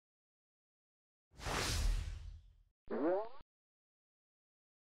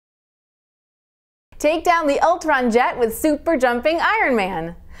Take down the Ultron jet with super jumping Iron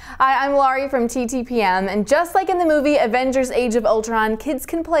Man. Hi, I'm Laurie from TTPM, and just like in the movie Avengers Age of Ultron, kids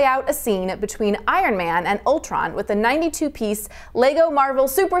can play out a scene between Iron Man and Ultron with the 92-piece LEGO Marvel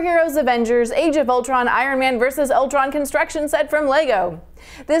Superheroes Avengers Age of Ultron Iron Man vs. Ultron construction set from LEGO.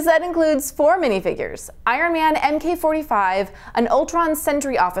 This set includes 4 minifigures: Iron Man MK45, an Ultron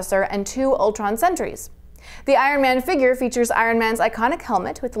Sentry Officer, and 2 Ultron Sentries. The Iron Man figure features Iron Man's iconic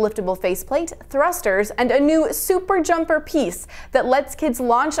helmet with liftable faceplate, thrusters, and a new super jumper piece that lets kids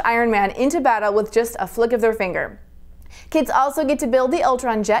launch Iron Man into battle with just a flick of their finger. Kids also get to build the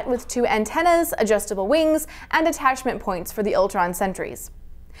Ultron jet with 2 antennas, adjustable wings, and attachment points for the Ultron Sentries.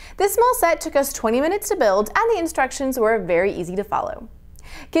 This small set took us 20 minutes to build, and the instructions were very easy to follow.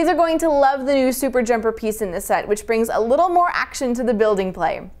 Kids are going to love the new super jumper piece in this set, which brings a little more action to the building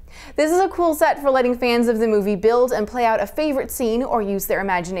play. This is a cool set for letting fans of the movie build and play out a favorite scene or use their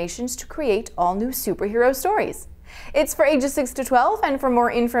imaginations to create all new superhero stories. It's for ages 6 to 12, and for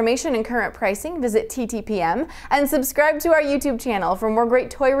more information and current pricing, visit TTPM and subscribe to our YouTube channel for more great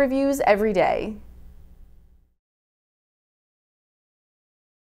toy reviews every day.